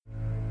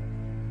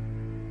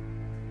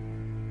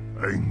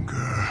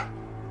Anger,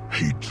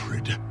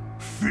 hatred,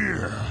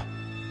 fear.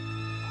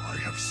 I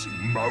have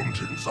seen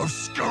mountains of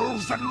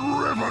skulls and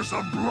rivers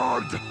of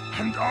blood,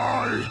 and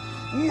I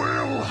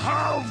will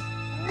have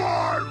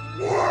my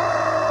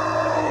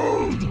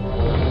world!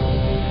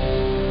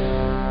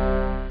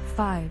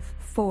 5,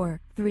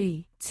 4,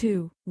 3,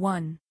 2,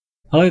 1.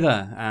 Hello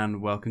there,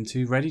 and welcome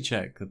to Ready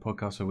Check, the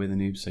podcast where we're the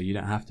noobs so you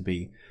don't have to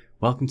be.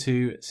 Welcome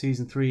to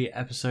Season 3,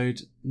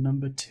 Episode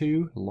number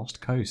 2,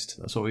 Lost Coast.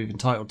 That's what we've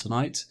entitled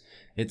tonight.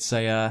 It's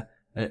a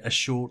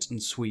short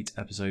and sweet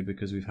episode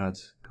because we've had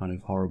kind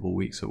of horrible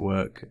weeks at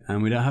work,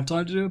 and we don't have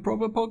time to do a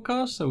proper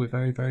podcast, so we're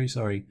very, very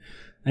sorry.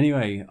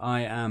 Anyway,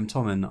 I am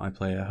Tommen. I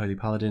play a Holy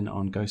Paladin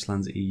on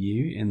Ghostlands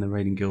EU in the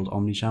Raiding Guild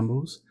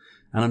Omnishambles,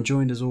 and I'm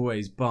joined as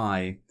always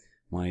by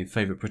my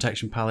favourite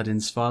Protection Paladin,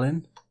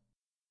 Svalin,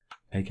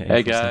 aka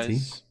Hey Falsetti.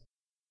 guys.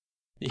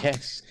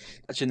 Yes,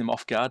 catching them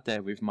off guard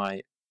there with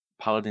my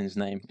paladin's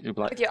name. You'll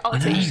be like, With your alter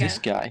who's ego. this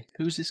guy?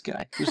 Who's this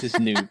guy? Who's this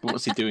noob?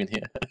 What's he doing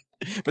here?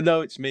 But no,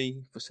 it's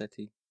me,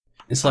 Falsetti.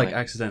 It's like Hi.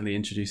 accidentally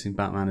introducing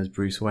Batman as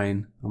Bruce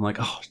Wayne. I'm like,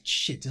 oh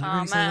shit, did I Oh,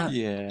 really say man. that?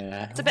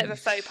 Yeah. It's a bit of a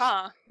faux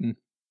pas.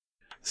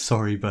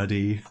 Sorry,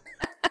 buddy.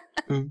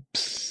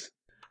 Oops.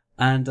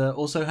 And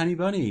also Honey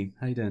Bunny.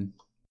 How you doing?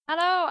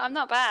 Hello, I'm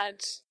not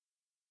bad.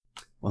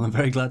 Well, I'm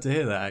very glad to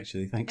hear that,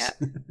 actually. Thanks.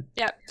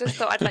 Yeah, just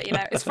thought I'd let you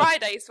know. It's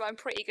Friday, so I'm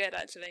pretty good,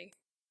 actually.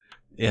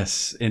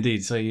 Yes,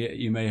 indeed. So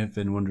you may have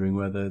been wondering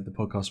where the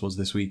podcast was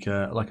this week.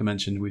 Like I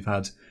mentioned, we've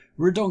had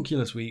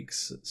redonkulous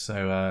weeks,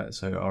 so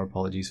our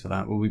apologies for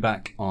that. We'll be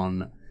back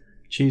on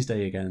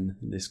Tuesday again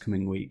this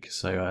coming week,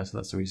 so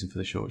that's the reason for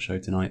the short show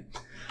tonight.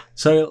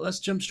 So let's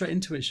jump straight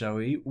into it, shall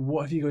we?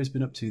 What have you guys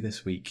been up to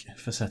this week?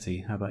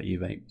 Facsetti, how about you,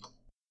 mate?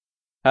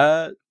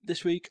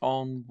 This week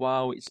on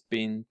WoW, it's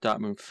been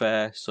Darkmoon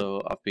Fair,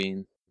 so I've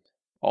been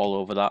all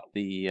over that.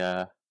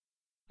 The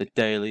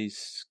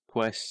dailies,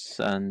 quests,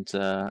 and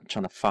trying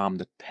to farm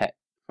the pet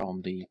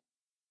from the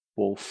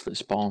wolf that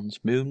spawns.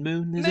 Moon,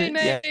 is it?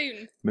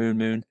 Yeah.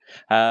 Moon.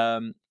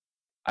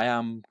 I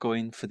am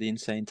going for the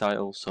insane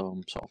title, so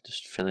I'm sort of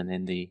just filling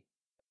in the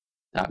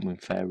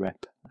Darkmoon Fair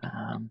rep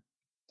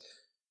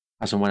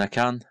as and when I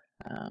can.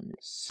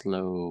 It's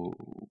slow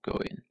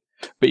going,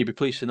 but you'd be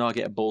pleased to know I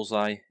get a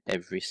bullseye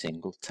every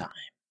single time.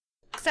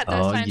 Except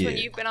those Oh, times when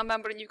yeah. you've been on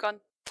Mumble and you've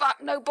gone, fuck,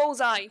 no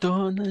bullseye.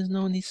 There's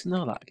no need to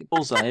know that. I get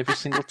bullseye every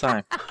single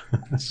time.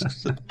 It's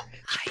Nice.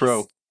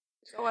 pro.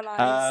 So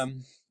alive.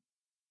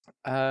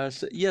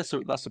 So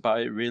that's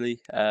about it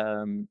really.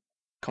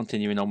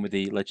 Continuing on with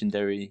the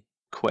legendary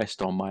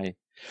quest on my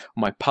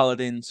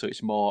paladin, so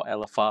it's more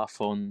LFR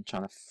fun,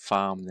 trying to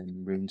farm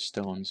them rune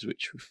stones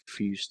which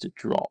refuse to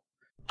drop.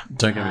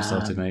 Don't get me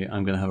started, mate.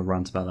 I'm going to have a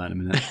rant about that in a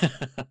minute.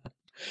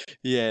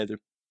 Yeah, the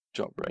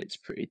drop rate's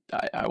pretty.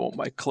 I want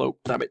my cloak,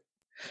 damn it.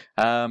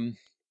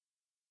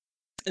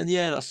 And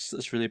yeah,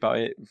 that's really about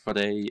it. We've had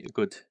a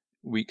good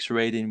week's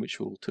raiding, which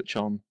we'll touch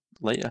on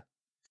later.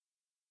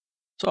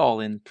 It's all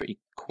in pretty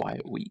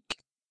quiet week.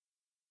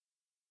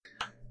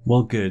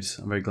 Well, good.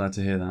 I'm very glad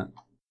to hear that.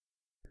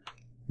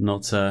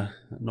 Not a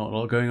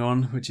lot going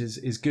on, which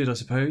is good, I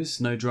suppose.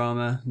 No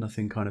drama,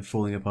 nothing kind of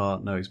falling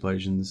apart, no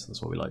explosions.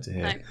 That's what we like to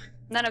hear. No,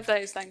 none of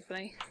those,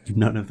 thankfully.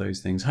 None of those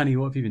things. Honey,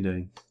 what have you been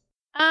doing?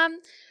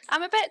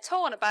 I'm a bit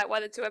torn about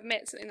whether to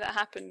admit something that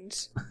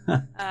happened.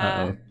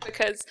 Uh-oh.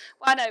 Because,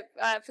 well, I know,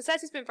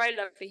 Facetti's been very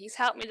lovely. He's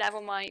helped me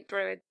level my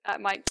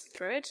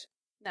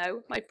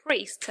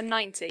priest to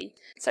 90.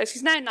 So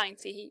she's now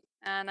 90,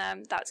 and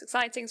that's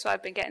exciting, so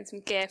I've been getting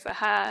some gear for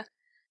her.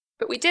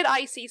 But we did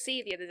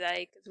ICC the other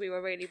day because we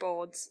were really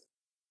bored.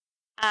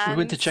 We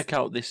went to check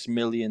out this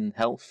million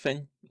health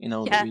thing,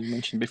 that we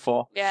mentioned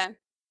before. Yeah.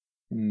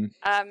 Mm.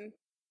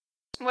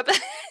 Well,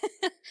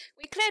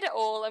 we cleared it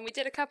all, and we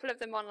did a couple of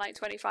them on like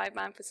 25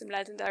 man for some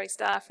legendary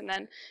stuff, and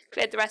then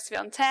cleared the rest of it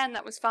on 10.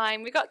 That was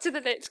fine. We got to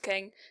the Lich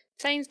King,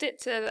 changed it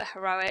to the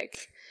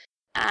heroic,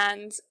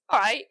 and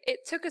alright, it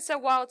took us a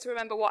while to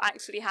remember what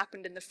actually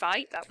happened in the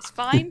fight. That was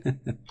fine.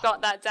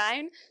 Got that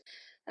down.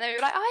 And then we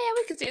were like, oh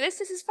yeah, we could do this.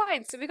 This is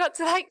fine. So we got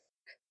to like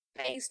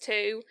phase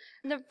 2,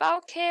 and the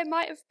Valkyr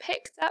might have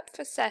picked up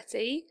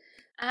Facsetti,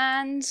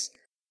 and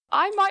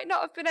I might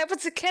not have been able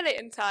to kill it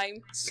in time.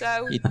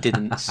 So You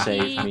didn't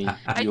save me.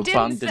 I You didn't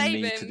abandoned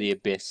save me him. to the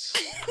abyss.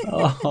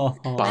 Oh.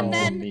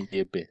 Abandoned me to the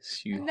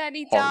abyss. You and then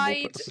he horrible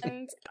died, person.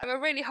 and I'm a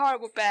really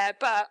horrible bear,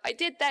 but I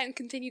did then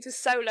continue to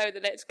solo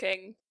the Lich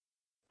King.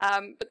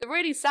 But the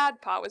really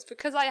sad part was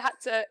because I had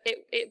to,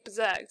 he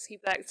berserked,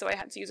 so I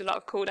had to use a lot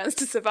of cooldowns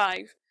to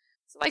survive.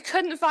 So I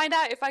couldn't find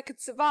out if I could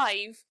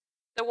survive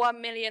the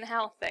 1 million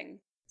health thing.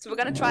 So we're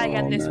going to try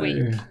again this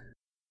week.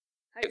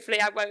 Hopefully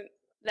I won't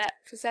let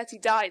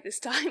Facsetti die this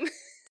time.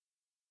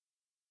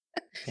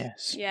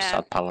 Yes, Yeah.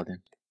 sad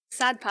paladin.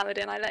 Sad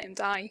paladin, I let him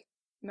die.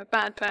 I'm a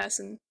bad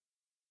person.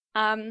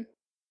 Other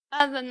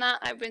than that,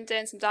 I've been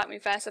doing some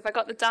Darkmoon Fair stuff. I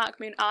got the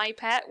Darkmoon Eye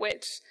pet,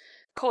 which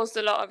caused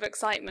a lot of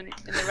excitement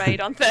in the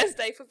raid on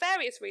Thursday for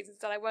various reasons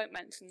that I won't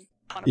mention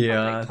on a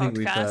Yeah, I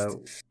public think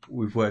podcast.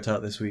 we've worked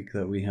out this week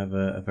that we have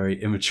a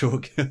very immature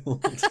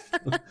guild.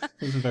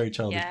 Those are very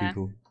childish Yeah.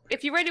 people.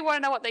 if you really want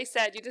to know what they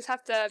said, you just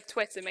have to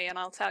Twitter me and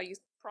I'll tell you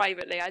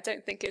privately. I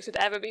don't think it should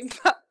ever be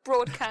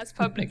broadcast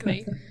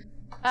publicly.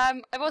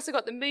 I've also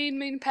got the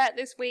Moon pet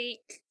this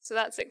week, so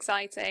that's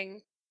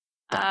exciting.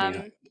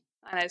 I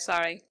know,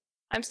 sorry.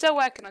 I'm still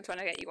working on trying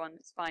to get you one.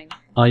 It's fine.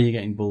 Are you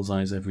getting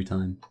bullseyes every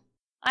time?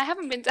 I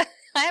haven't been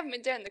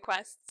doing the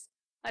quests.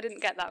 I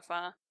didn't get that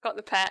far. Got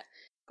the pet,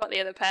 got the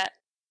other pet.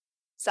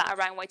 Sat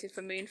around waiting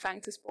for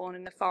Moonfang to spawn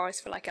in the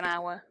forest for like an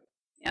hour.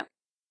 Yeah,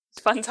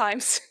 it's fun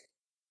times.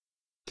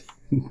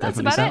 That's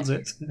Definitely about sounds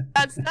it.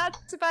 That's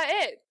about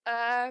it.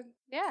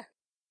 Yeah.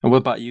 And what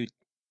about you,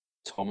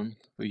 Tom?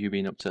 What have you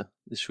been up to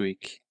this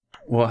week?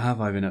 What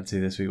have I been up to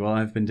this week? Well,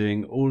 I've been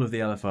doing all of the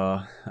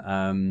LFR.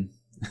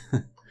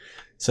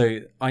 So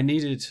I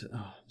needed... Oh,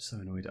 I'm so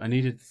annoyed. I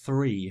needed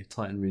 3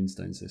 Titan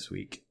Runestones this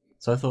week.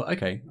 So I thought,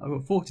 okay, I've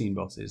got 14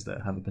 bosses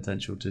that have a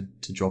potential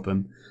to drop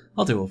them.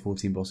 I'll do all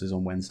 14 bosses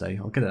on Wednesday.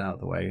 I'll get it out of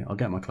the way. I'll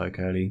get my cloak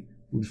early.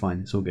 We'll be fine.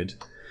 It's all good.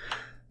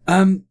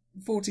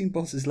 14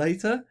 bosses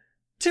later,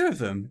 2 of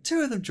them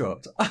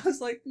dropped. I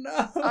was like,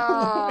 no.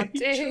 Oh,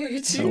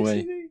 dude. No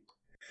way.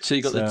 So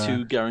you got the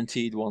 2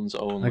 guaranteed ones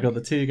only. I got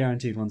the 2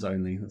 guaranteed ones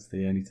only. That's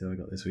the only 2 I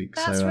got this week.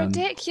 That's so,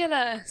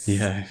 ridiculous.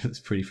 Yeah,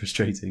 it's pretty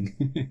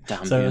frustrating.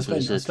 Damn so you,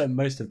 I spent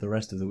most of the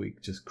rest of the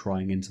week just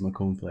crying into my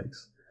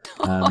cornflakes.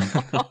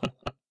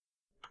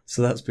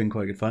 So that's been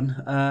quite good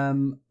fun.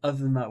 Other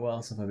than that, what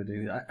else have I been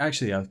doing?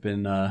 Actually, I've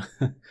been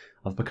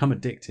I've become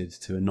addicted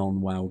to a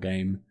non-WoW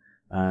game,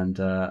 and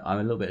I'm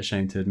a little bit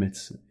ashamed to admit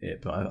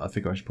it, but I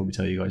figure I should probably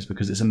tell you guys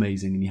because it's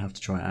amazing and you have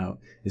to try it out.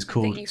 It's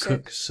called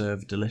Cook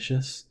Serve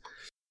Delicious.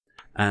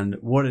 And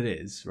what it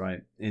is,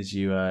 right, is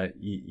you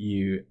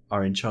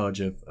are in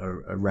charge of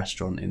a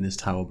restaurant in this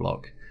tower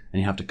block, and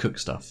you have to cook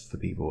stuff for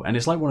people. And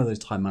it's like one of those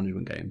time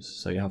management games.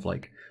 So you have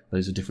like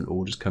loads of different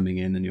orders coming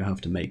in, and you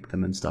have to make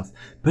them and stuff.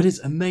 But it's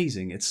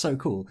amazing. It's so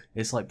cool.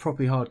 It's like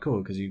properly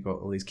hardcore because you've got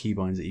all these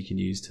keybinds that you can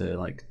use to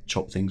like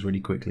chop things really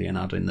quickly and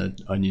add in the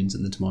onions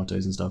and the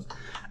tomatoes and stuff.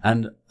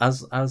 And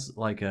as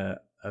like a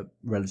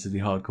relatively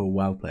hardcore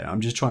WoW player, I'm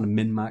just trying to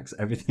min-max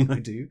everything I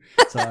do.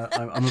 So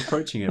I'm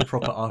approaching it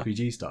proper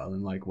RPG style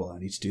and like, well, I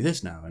need to do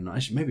this now, and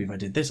maybe if I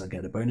did this, I'd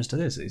get a bonus to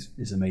this.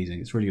 It's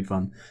amazing. It's really good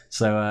fun.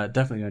 So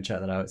definitely go and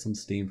check that out. It's on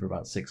Steam for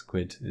about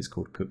 £6. It's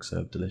called Cook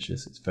Serve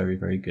Delicious. It's very,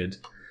 very good.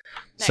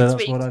 So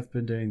that's what I've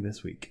been doing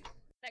this week.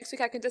 Next week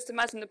I can just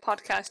imagine the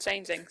podcast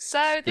changing.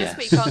 So this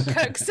week on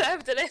Cook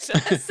Serve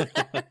Delicious.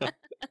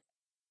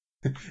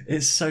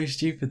 It's so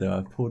stupid though.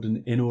 I've poured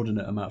an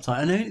inordinate amount of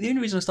time, and the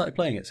only reason I started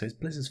playing it, so it's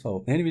Blizzard's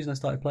fault. The only reason I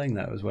started playing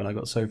that was when I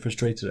got so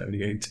frustrated at only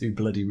getting 2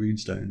 bloody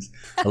runestones.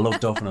 I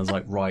logged off and I was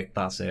like, right,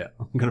 that's it.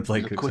 I'm gonna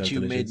play Cook Serve Delicious.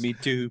 Look what you made me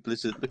do,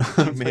 Blizzard. Look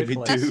what you made me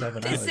do.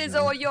 This is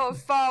all your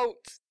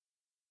fault.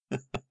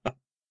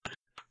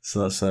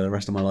 So that's the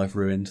rest of my life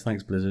ruined.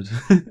 Thanks, Blizzard.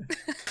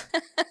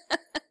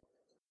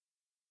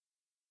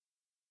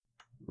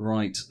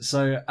 Right,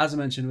 so as I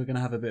mentioned, we're going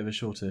to have a bit of a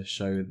shorter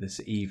show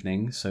this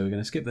evening, so we're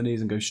going to skip the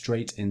news and go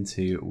straight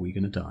into We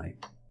Gonna Die.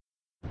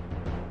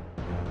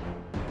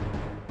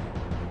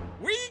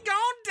 We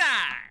Gonna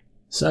Die!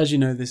 So as you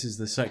know, this is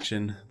the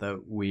section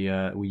that we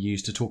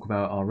use to talk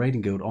about our raiding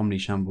guild Omni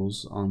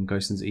Shambles on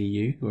Ghostlands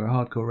EU. We're a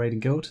hardcore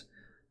raiding guild.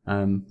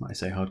 I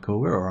say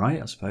hardcore, we're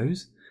alright, I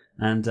suppose.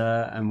 And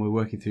we're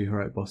working through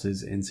heroic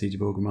bosses in Siege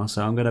of Orgrimmar.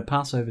 So I'm going to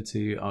pass over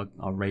to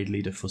our raid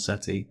leader,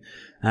 Fossetti.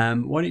 Why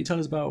don't you tell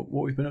us about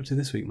what we've been up to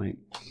this week, mate?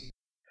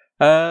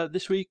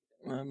 This week,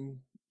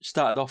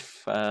 started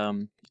off, I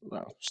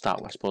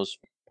suppose,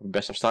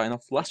 best of starting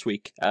off last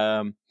week.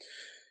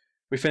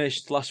 We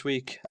finished last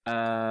week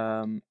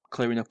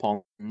clearing up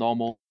on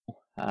normal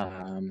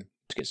to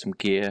get some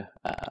gear.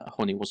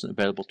 Honey wasn't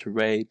available to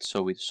raid,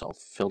 so we sort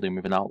of filled in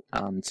with an alt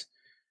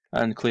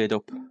and cleared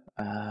up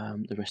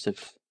the rest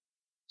of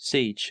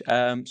Siege.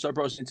 So it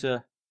brought us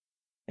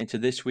into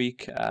this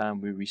week.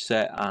 We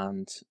reset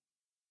and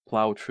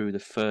ploughed through the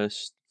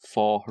first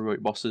 4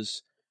 heroic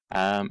bosses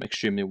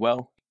extremely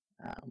well.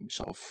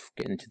 Sort of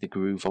getting into the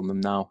groove on them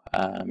now.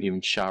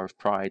 Even Shar of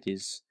Pride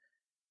is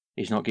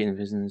not getting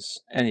us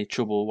any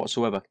trouble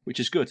whatsoever, which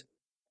is good.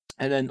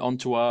 And then on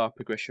to our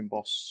progression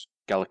boss,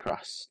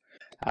 Galakras.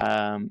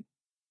 I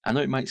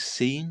know it might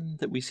seem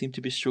that we seem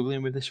to be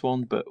struggling with this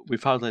one, but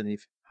we've hardly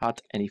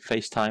had any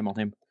FaceTime on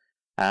him.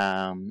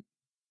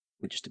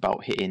 We're just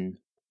about hitting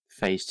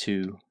phase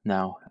 2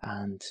 now,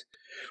 and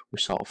we're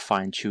sort of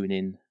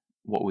fine-tuning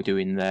what we're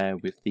doing there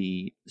with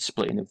the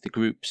splitting of the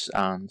groups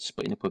and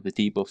splitting up of the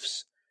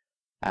debuffs.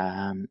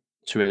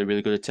 It's a really,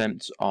 really good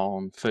attempt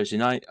on Thursday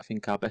night. I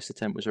think our best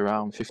attempt was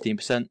around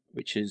 15%,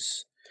 which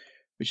is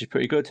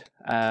pretty good.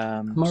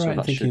 Am I right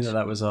in thinking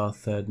that was our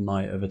 3rd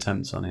night of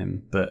attempts on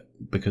him? But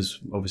because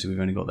obviously we've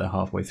only got there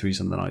halfway through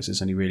some of the nights,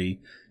 it's only really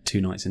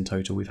 2 nights in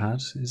total we've had.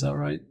 Is that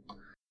right?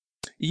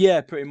 Yeah,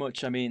 pretty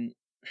much. I mean,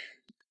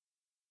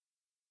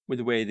 with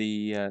the way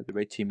the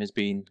raid team has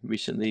been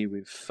recently,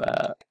 with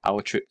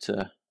our trip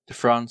to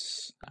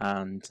France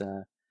and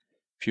a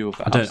few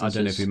of I don't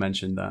know if we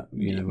mentioned that.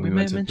 You know, when we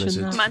went to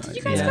Blizzard. Man, did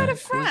you guys go to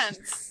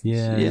France?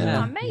 Yeah.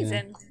 Oh,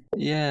 amazing.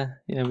 Yeah.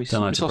 We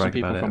Don't like to saw some brag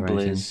people about it from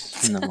or anything.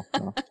 Blizz.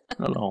 No.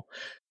 Not at all.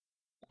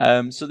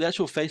 So the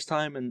actual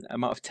FaceTime and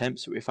amount of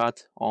attempts that we've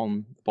had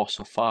on the boss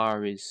so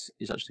far is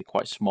actually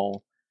quite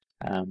small.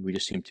 We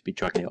just seem to be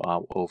dragging it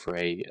out over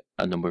a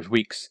number of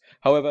weeks.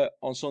 However,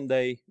 on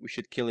Sunday we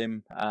should kill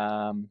him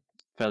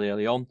fairly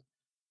early on,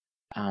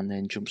 and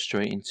then jump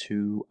straight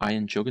into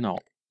Iron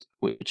Juggernaut,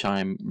 which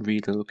I'm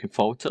really looking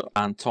forward to.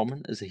 And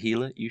Tommen, as a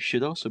healer, you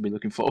should also be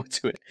looking forward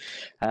to it.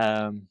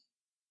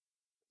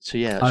 So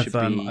yeah,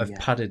 I've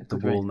padded the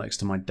wall next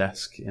to my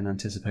desk in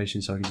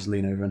anticipation, so I can just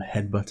lean over and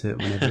headbutt it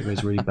whenever it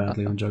goes really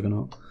badly on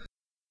Juggernaut.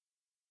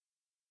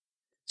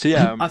 So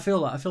yeah, I feel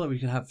like we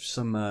could have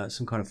some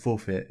kind of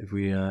forfeit if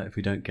we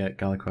don't get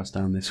Galacross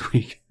down this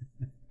week.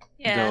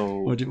 Yeah. No,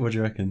 What do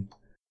you reckon?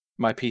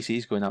 my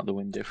PC's going out the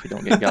window if we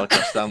don't get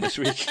Galacross down this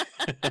week.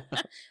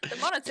 The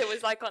monitor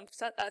was like on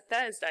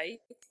Thursday.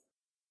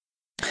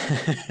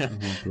 Oh,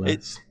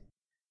 bless.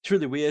 It's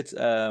really weird.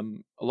 A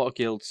lot of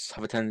guilds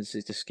have a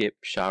tendency to skip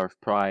Shower of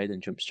Pride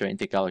and jump straight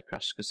into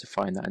Galacross because they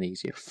find that an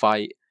easier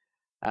fight.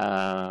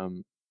 I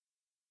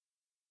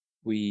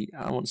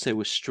won't say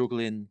we're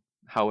struggling.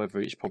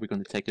 However, it's probably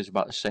going to take us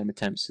about the same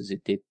attempts as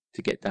it did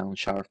to get down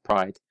Shower of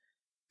Pride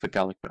for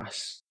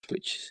Galacross,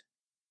 which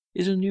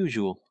is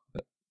unusual.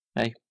 But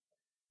hey,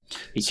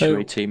 each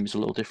raid team is a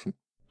little different.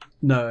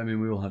 No, I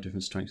mean we all have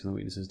different strengths and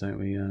weaknesses, don't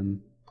we?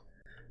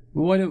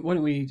 Well, why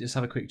don't we just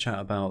have a quick chat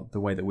about the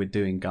way that we're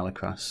doing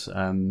Galacross?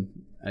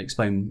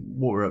 Explain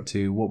what we're up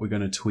to, what we're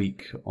going to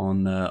tweak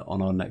on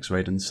our next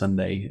raid on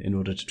Sunday in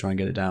order to try and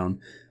get it down,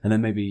 and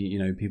then maybe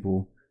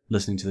people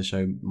listening to the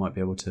show might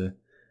be able to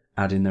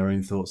add in their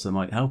own thoughts that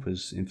might help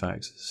us. In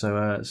fact, so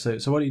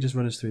why don't you just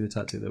run us through the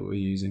tactic that we're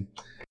using?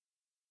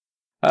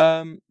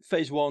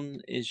 Phase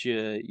 1 is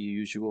your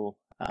usual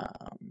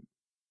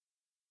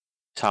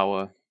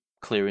tower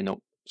clearing up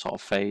sort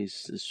of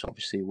phase. There's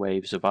obviously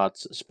waves of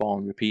ads that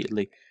spawn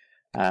repeatedly.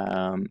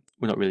 We're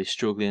not really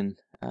struggling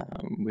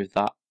with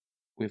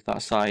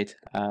that side.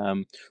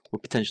 We're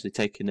potentially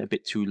taking a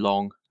bit too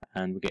long,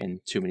 and we're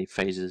getting too many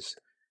phases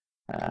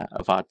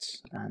of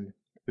ads, and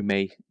we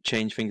may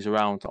change things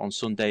around on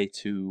Sunday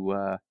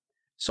to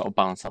sort of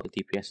balance out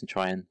the DPS and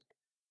try and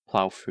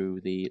plow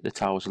through the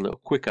towers a little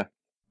quicker.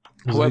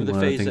 However, one of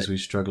the things we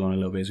struggle on a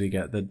little bit is we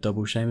get the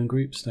double shaman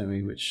groups, don't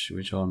we? Which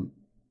aren't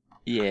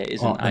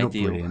isn't they're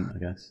ideal. not brilliant, I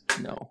guess.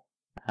 No,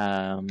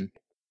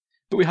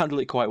 but we handle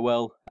it quite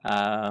well.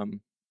 I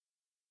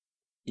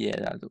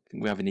don't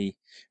think we have any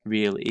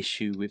real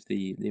issue with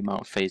the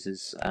amount of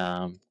phases.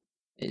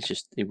 It's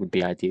just it would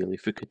be ideal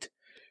if we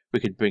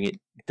could bring it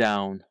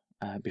down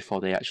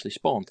before they actually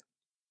spawned.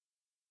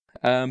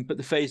 But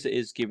the phase that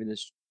is giving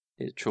us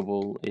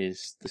trouble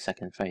is the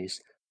second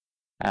phase.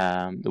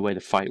 The way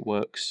the fight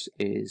works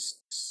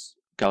is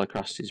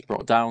Galacross is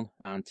brought down,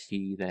 and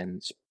he then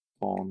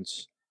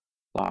spawns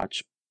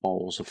large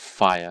balls of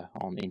fire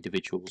on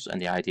individuals,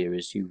 and the idea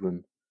is you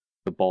run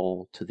the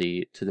ball to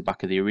the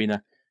back of the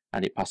arena,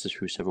 and it passes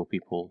through several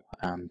people,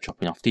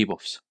 dropping off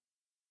debuffs.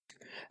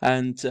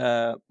 And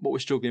what we're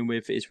struggling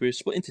with is we're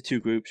split into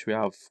two groups. We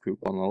have group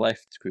 1 on the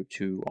left, group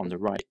 2 on the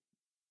right,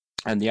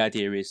 and the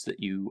idea is that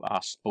you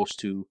are supposed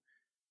to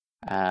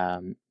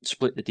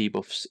split the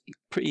debuffs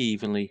pretty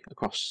evenly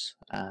across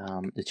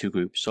the two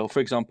groups. So, for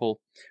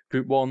example,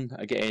 Group 1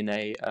 are getting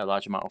a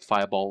large amount of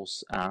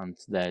fireballs, and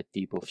their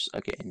debuffs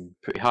are getting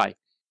pretty high.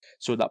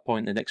 So at that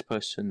point, the next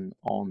person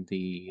on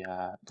the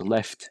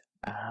left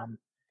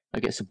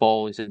that gets a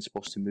ball is then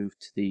supposed to move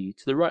to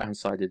the right hand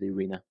side of the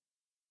arena,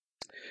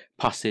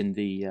 passing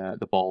the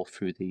ball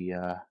through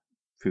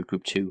through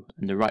Group 2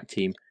 and the right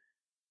team,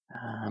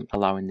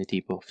 allowing the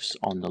debuffs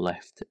on the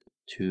left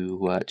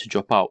to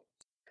drop out.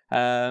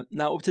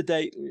 Now, up to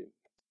date,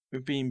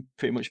 we've been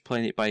pretty much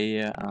playing it by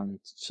ear and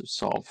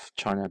sort of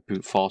trying to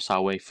brute force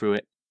our way through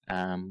it,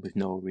 with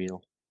no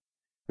real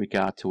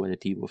regard to where the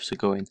debuffs are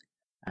going.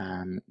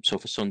 So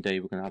for Sunday,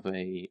 we're going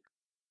to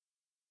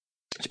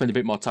spend a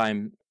bit more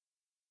time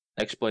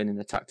explaining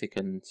the tactic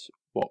and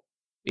what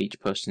each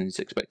person is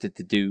expected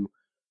to do,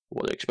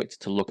 what they're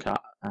expected to look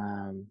at,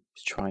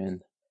 to try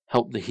and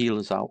help the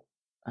healers out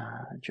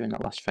during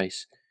that last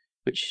phase,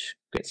 which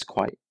gets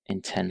quite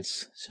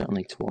intense,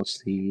 certainly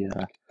towards the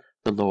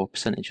lower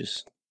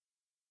percentages.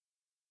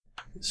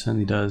 It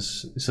certainly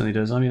does. It certainly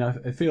does. I mean,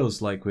 it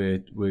feels like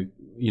we're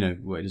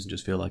it doesn't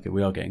just feel like it.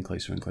 We are getting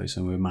closer and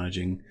closer, and we're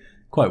managing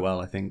quite well,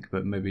 I think.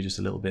 But maybe just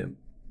a little bit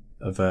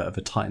of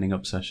a tightening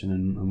up session,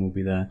 and we'll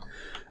be there.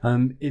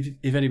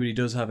 If anybody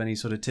does have any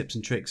sort of tips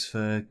and tricks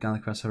for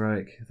Galacross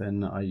Heroic,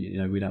 then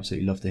we'd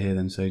absolutely love to hear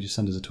them. So just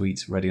send us a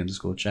tweet,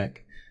 ready_check,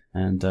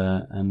 and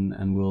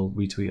we'll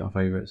retweet our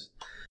favourites.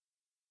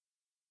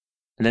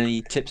 And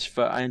any tips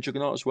for Iron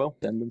Juggernaut as well?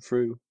 Send them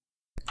through.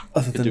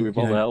 Other than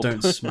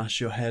don't smash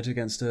your head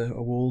against a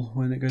wall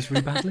when it goes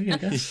really badly, I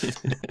guess.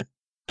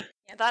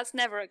 Yeah, that's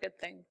never a good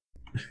thing.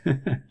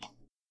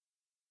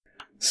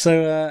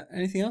 So,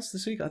 anything else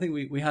this week? I think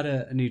we had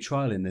a new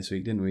trial in this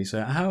week, didn't we?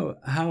 So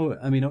how?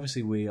 I mean,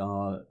 obviously we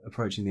are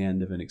approaching the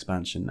end of an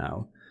expansion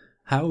now.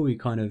 how are we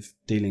kind of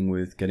dealing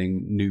with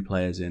getting new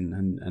players in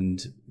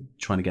and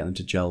trying to get them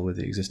to gel with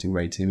the existing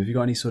raid team? Have you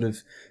got any sort of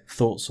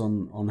thoughts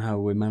on how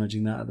we're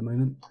managing that at the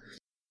moment?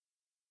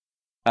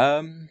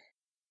 The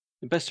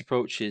best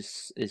approach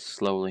is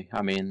slowly.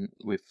 I mean,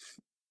 with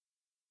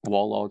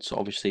warlords,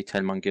 obviously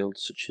 10-man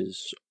guilds such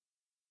as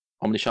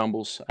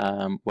Omnishambles,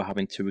 we're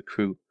having to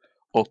recruit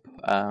up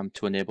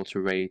to enable to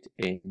raid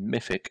in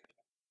Mythic.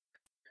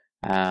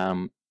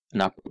 An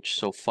approach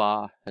so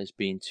far has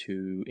been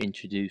to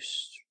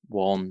introduce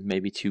 1,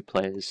 maybe 2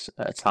 players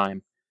at a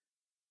time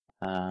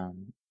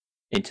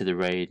into the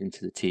raid,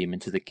 into the team,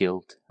 into the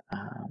guild.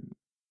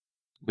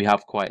 We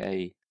have quite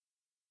a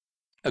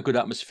good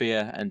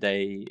atmosphere, and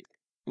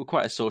we're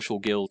quite a social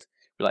guild.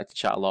 We like to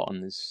chat a lot,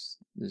 and there's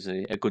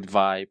a good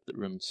vibe that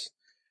runs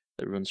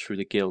through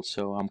the guild.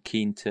 So I'm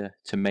keen to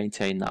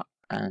maintain that,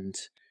 and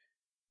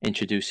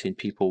introducing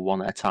people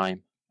 1 at a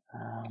time,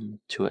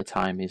 2 at a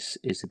time is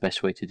the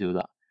best way to do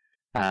that.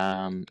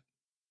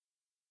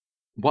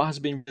 What has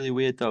been really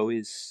weird though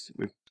is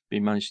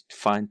we've managed to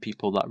find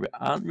people that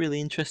aren't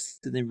really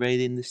interested in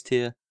raiding this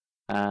tier,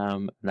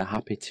 and are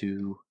happy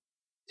to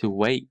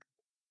wait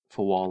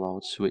for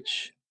warlords,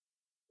 which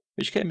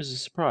came as a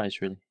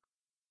surprise, really.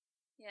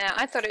 Yeah,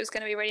 I thought it was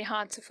going to be really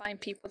hard to find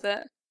people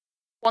that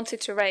wanted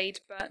to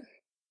raid, but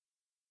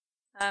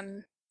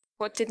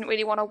didn't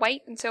really want to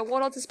wait until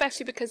Warlords,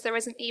 especially because there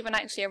isn't even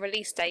actually a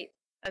release date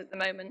at the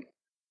moment.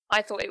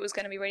 I thought it was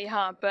going to be really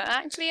hard, but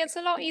actually it's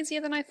a lot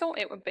easier than I thought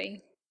it would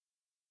be.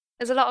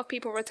 There's a lot of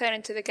people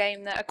returning to the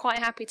game that are quite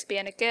happy to be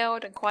in a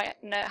guild and quite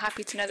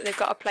happy to know that they've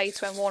got a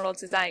place when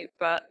Warlords is out,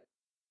 but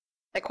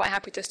they're quite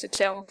happy just to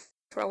chill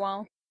for a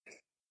while,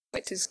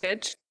 which is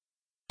good.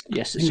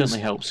 Yes, it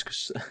certainly helps,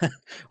 because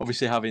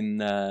obviously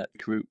having a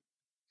group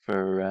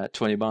for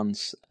 20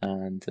 bands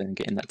and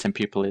getting that 10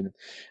 people in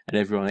and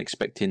everyone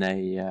expecting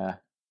a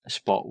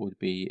spot would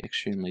be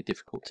extremely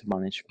difficult to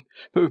manage.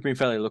 But we've been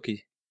fairly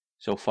lucky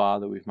so far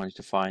that we've managed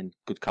to find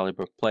good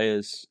caliber of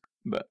players,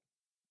 but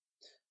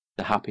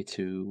they're happy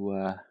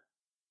to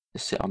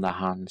sit on their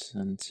hands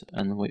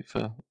and wait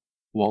for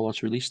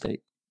Warlord's release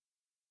date.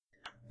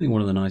 I think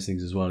one of the nice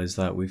things as well is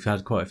that we've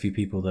had quite a few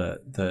people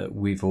that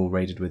we've all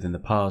raided with in the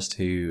past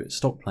who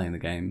stopped playing the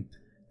game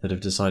that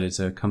have decided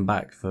to come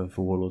back for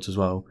Warlords as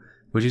well,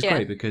 which is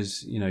great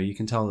because you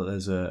can tell that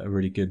there's a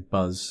really good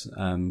buzz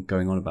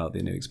going on about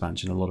the new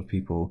expansion. A lot of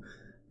people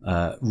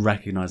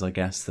recognise, I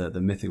guess, that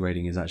the Mythic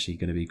raiding is actually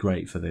going to be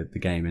great for the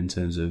game in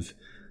terms of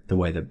the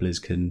way that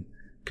Blizz can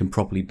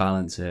properly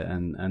balance it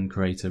and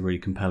create a really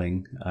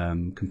compelling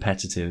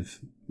competitive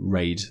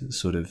raid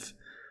sort of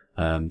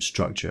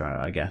structure,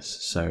 I guess.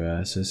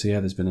 So yeah,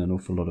 there's been an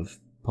awful lot of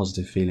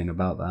positive feeling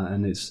about that,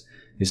 and it's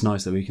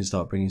nice that we can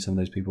start bringing some of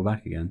those people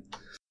back again.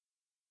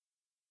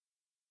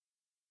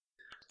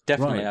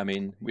 Definitely. Right. I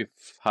mean, we've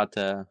had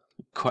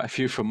quite a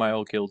few from my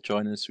old guild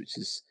join us, which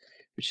is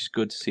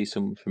good to see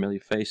some familiar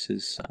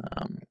faces.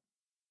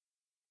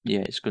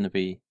 Yeah, it's going to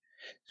be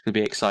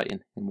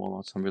exciting in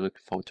Warlords. I'm really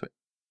looking forward to it.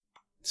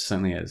 It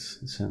certainly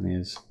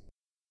is.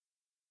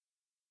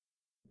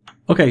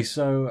 Okay,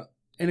 so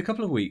in a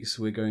couple of weeks,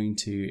 we're going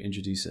to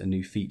introduce a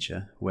new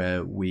feature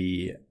where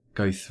we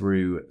go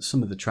through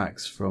some of the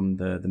tracks from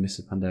the Mists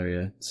of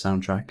Pandaria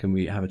soundtrack, and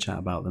we have a chat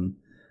about them,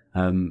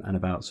 and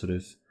about sort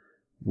of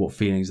what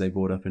feelings they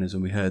brought up in us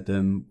when we heard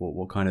them,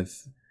 what kind of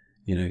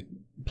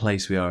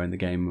place we are in the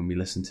game when we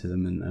listen to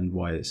them, and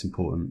why it's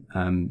important.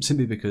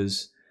 Simply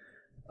because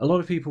a lot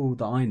of people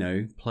that I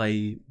know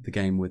play the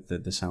game with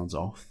the sounds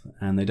off,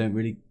 and they don't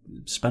really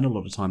spend a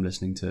lot of time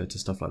listening to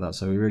stuff like that.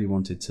 So we really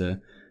wanted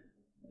to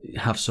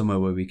have somewhere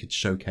where we could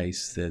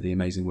showcase the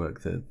amazing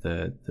work that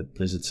the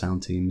Blizzard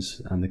sound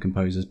teams and the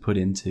composers put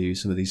into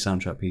some of these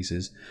soundtrack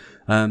pieces.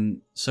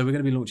 So we're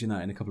going to be launching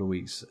that in a couple of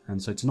weeks, and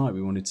so tonight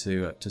we wanted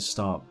to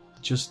start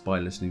just by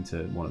listening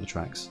to one of the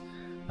tracks,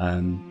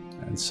 and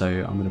so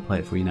I'm going to play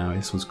it for you now.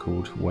 This one's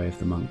called Way of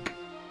the Monk.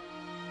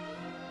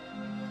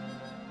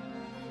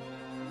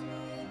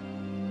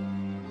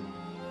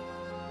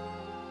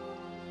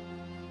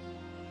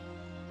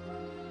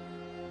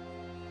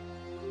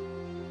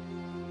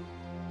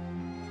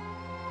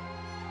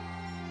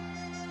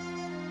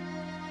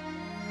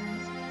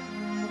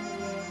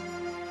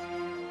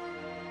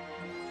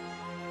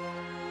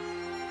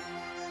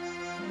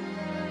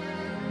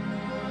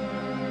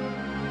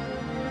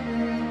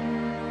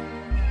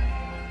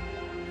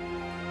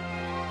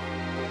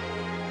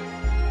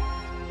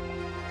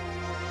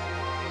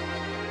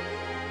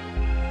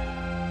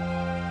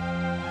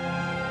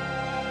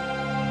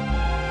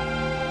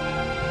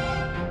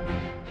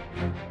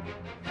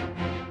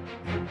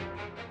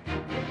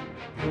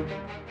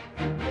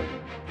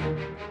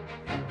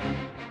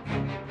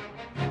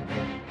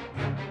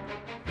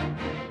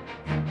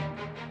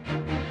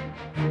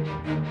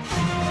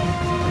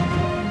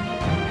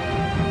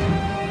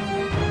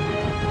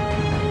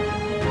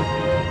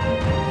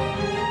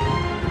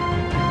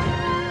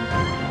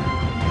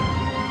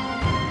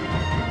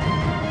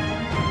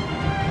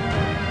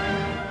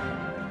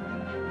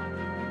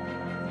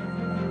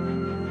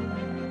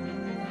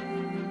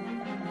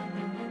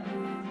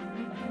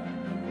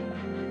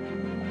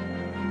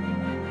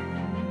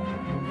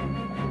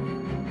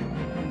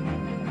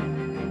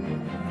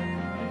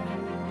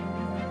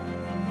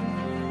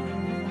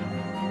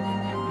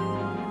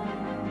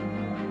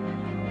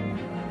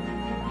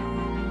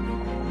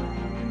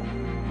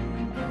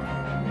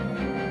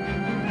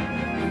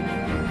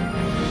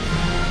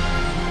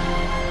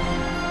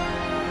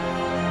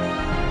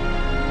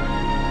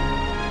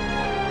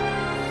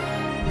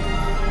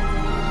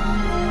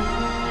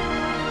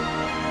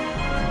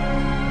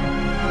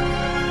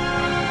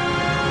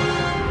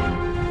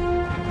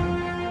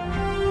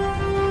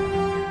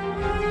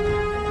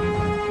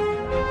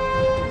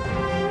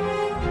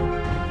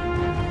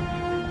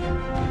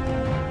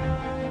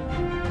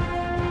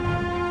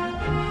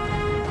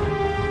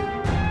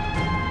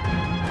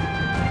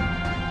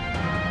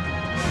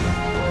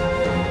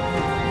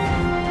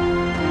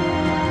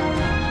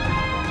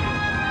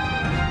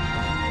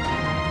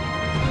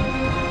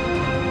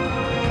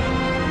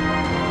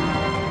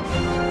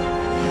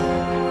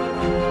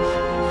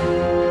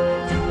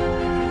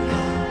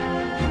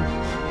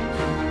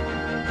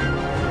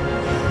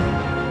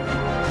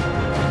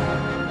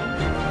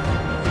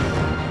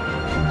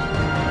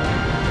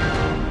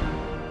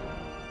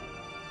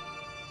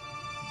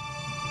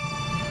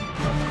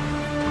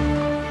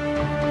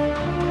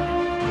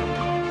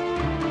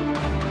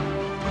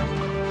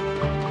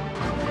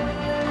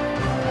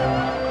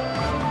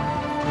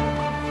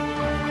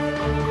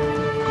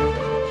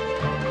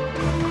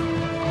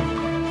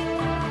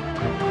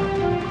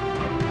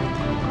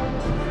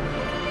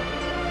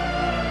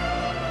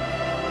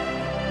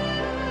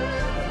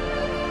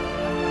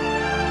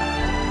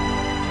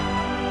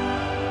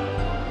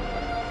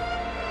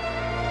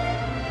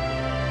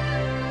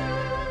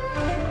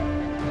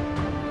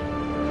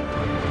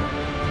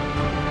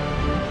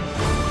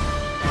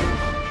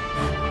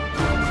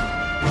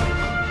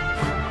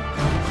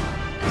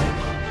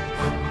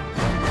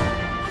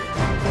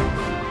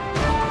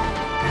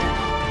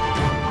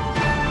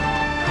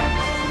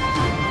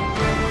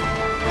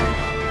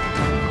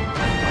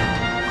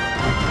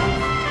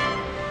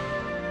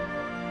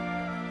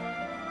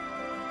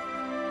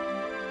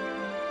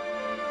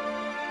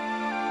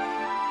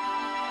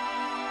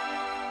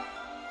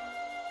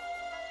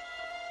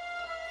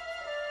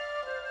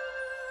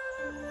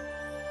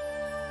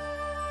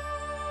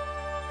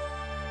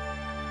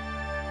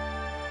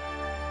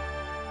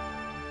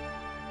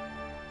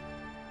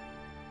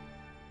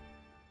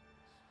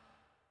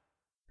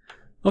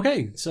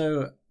 Okay,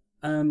 so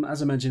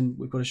as I mentioned,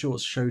 we've got a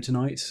short show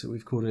tonight.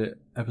 We've called it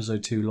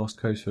Episode 2 Lost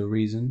Coast for a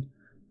reason.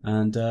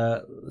 And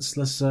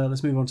let's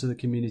move on to the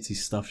community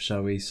stuff,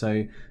 shall we?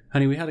 So,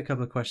 honey, we had a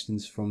couple of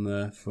questions from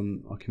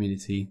our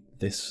community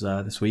this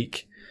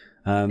week.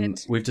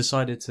 We've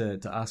decided to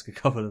ask a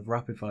couple of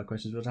rapid fire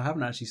questions, which I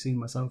haven't actually seen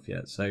myself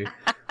yet. So,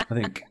 I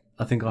think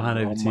I'll hand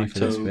over to you for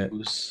this bit.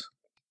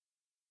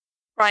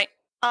 Right,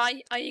 are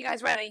you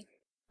guys ready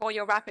for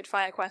your rapid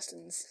fire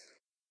questions?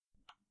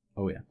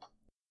 Oh yeah.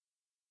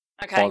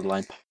 Okay.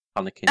 Borderline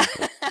panicking.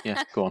 But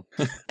yeah, go on.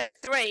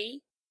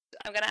 3.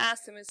 I'm going to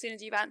ask them as soon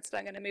as you've answered.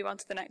 I'm going to move on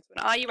to the next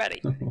one. Are you ready?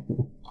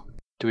 Do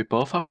we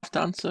both have to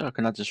answer, or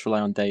can I just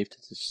rely on Dave to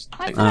just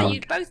I take thought the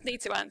you'd both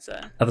need to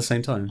answer. At the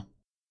same time.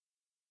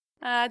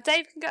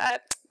 Dave can go.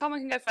 Tommen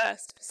can go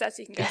first.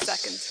 Seti can go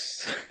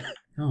Yes.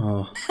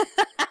 Oh.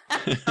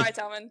 Sorry,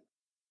 Tommen.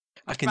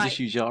 I can just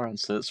use your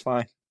answer, it's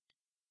fine.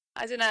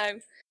 I don't know.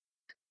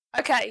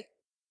 Okay.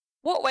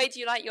 What way do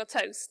you like your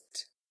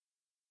toast?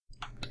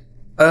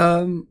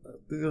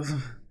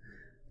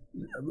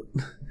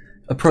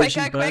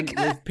 Approaching Quicker, burnt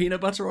quicker. with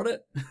peanut butter on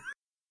it.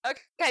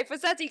 Okay,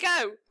 Seti,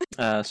 go.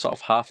 Sort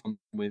of half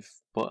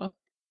with butter.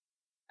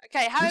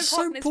 Okay, how It's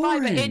so important is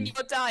fibre in boring.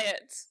 your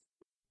diet?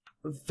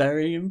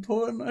 Very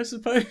important, I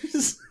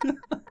suppose.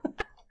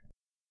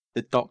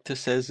 The doctor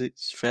says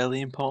it's fairly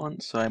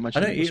important, so I I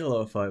imagine. don't eat a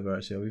lot of fibre,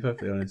 actually. I'll be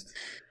perfectly honest.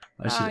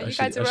 I should you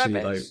guys are eat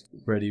like rubbish.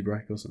 Ready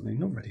Break or something.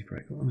 Not Ready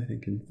Break. What am I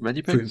thinking?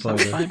 Ready Fruit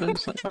Bricks? fibre.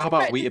 Fibres? How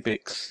about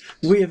Weetabix?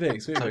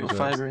 Weetabix. Got Weetabix.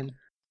 fibre in.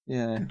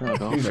 Yeah, there we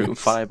go. Who Fruit and knows?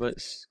 fibre.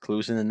 It's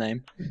clues in the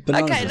name.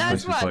 Bananas Okay, are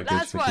last supposed to be one. quite good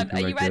Last for one. keeping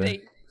Are you regular.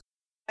 ready?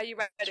 Are you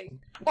ready?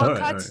 What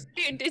Alright,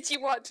 cartoon did you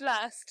watch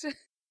last?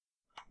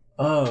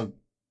 Oh,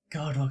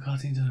 God, what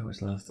cartoon did I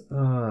watch last?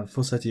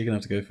 Falsetti, you're going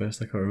to have to go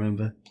first. I can't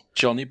remember.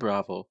 Johnny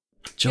Bravo.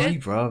 Johnny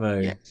Good. Bravo.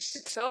 Yes.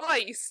 Good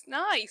choice.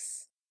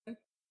 Nice.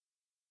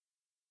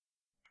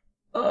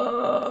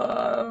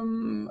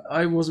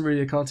 I wasn't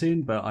really a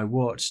cartoon, but I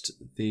watched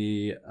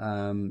the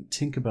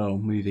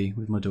Tinkerbell movie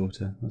with my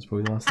daughter. That's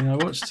probably the last thing I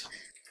watched.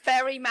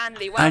 Very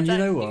manly. Well And you done,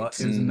 know what?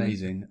 It was Mm.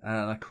 amazing.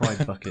 I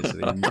cried buckets at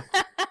the end.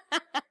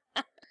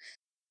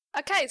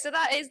 Okay, so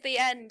that is the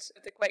end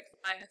of the quick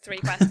fire 3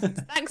 questions.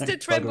 Thanks to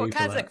Thank Trimble buggery for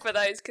Kazakh that. for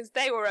those, because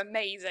they were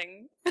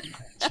amazing.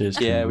 Cheers.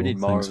 Yeah, Kimball. we need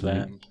more Thanks, of mate.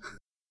 them.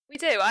 We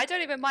do. I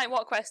don't even mind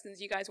what questions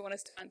you guys want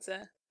us to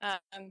answer.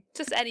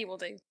 Just any will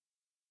do.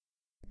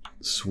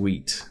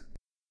 Sweet.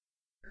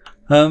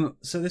 So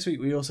this week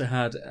we also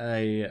had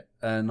a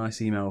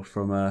nice email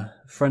from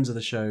friends of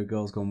the show,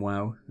 Girls Gone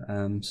Wow.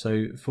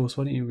 So Force,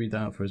 why don't you read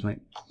that out for us,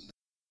 mate?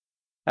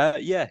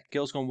 Yeah,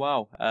 Girls Gone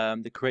Wow.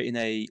 They're creating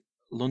a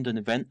London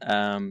event,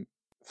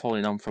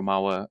 following on from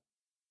our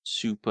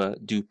super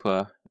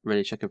duper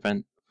Ready Check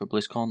event for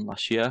BlizzCon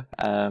last year.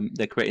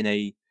 They're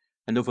creating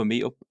another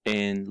meetup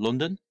in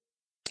London.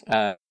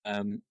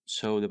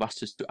 So they've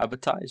asked us to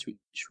advertise,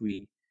 which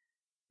we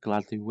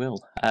gladly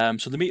will.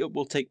 So the meetup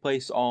will take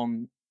place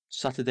on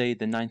Saturday,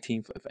 the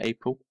 19th of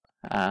April.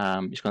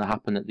 It's going to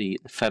happen at the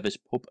Feathers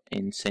Pub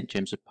in St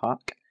James's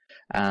Park,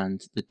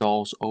 and the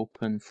doors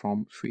open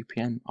from 3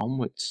 p.m.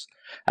 onwards.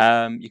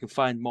 You can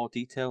find more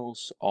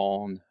details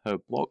on her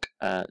blog.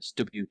 It's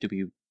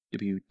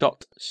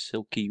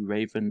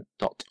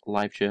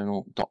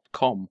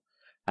www.silkyraven.livejournal.com.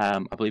 I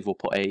believe we'll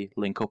put a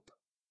link up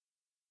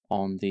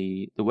on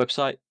the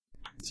website.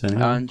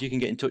 And you can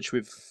get in touch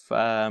with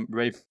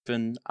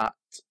Raven at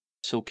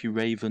Silky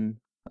Raven,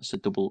 that's a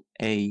double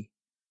A,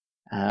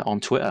 on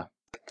Twitter.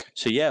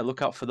 So yeah,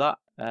 look out for that.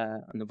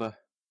 Another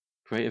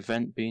great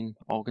event being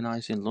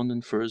organised in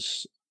London for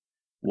us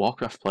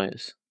Warcraft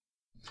players.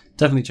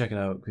 Definitely check it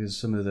out, because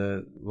some of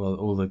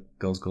all the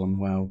Girls Gone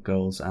Wow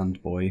girls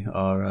and boy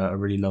are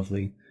really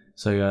lovely.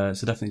 So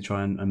definitely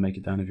try and make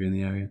it down if you're in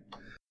the area.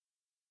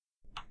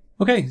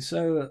 Okay,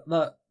 so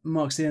that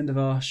marks the end of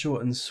our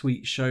short and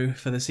sweet show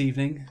for this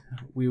evening.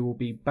 We will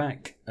be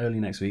back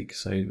early next week,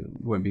 so it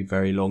won't be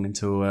very long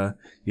until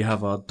you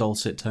have our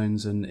dulcet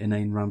tones and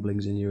inane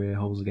ramblings in your ear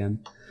holes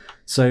again.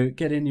 So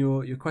get in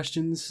your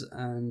questions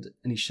and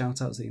any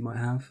shout-outs that you might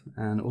have,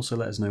 and also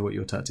let us know what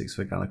your tactics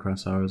for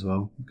Galacrass are as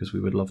well, because we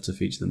would love to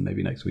feature them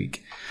maybe next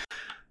week.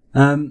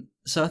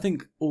 So I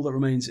think all that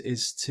remains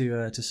is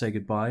to say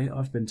goodbye.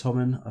 I've been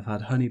Tommen, I've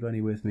had Honey Bunny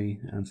with me,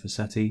 and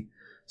Falsetti.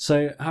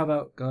 So how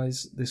about,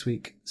 guys, this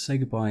week, say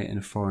goodbye in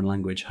a foreign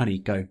language. Honey,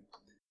 go.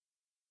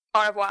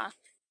 Au revoir.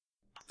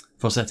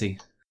 Falsetti.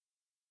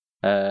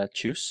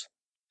 Tschüss.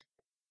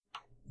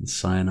 And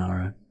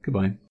sayonara.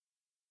 Goodbye.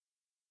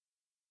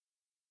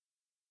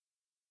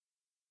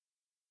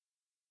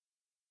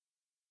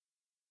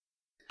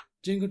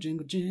 Jingle,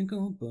 jingle,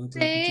 jingle.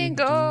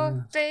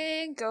 Jingle,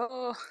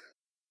 jingle.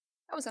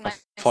 That was a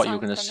nice I thought you song were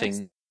going to from this.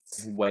 sing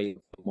Way of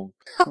the Monk.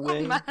 Oh,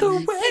 Way man. of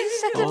Should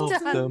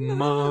have the done.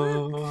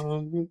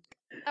 Monk.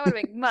 That would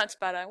have been much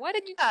better. Why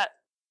didn't you do that?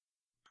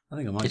 I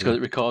think I might He's do got it.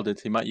 it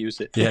recorded, he might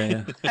use it. Yeah,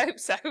 yeah. I hope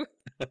so.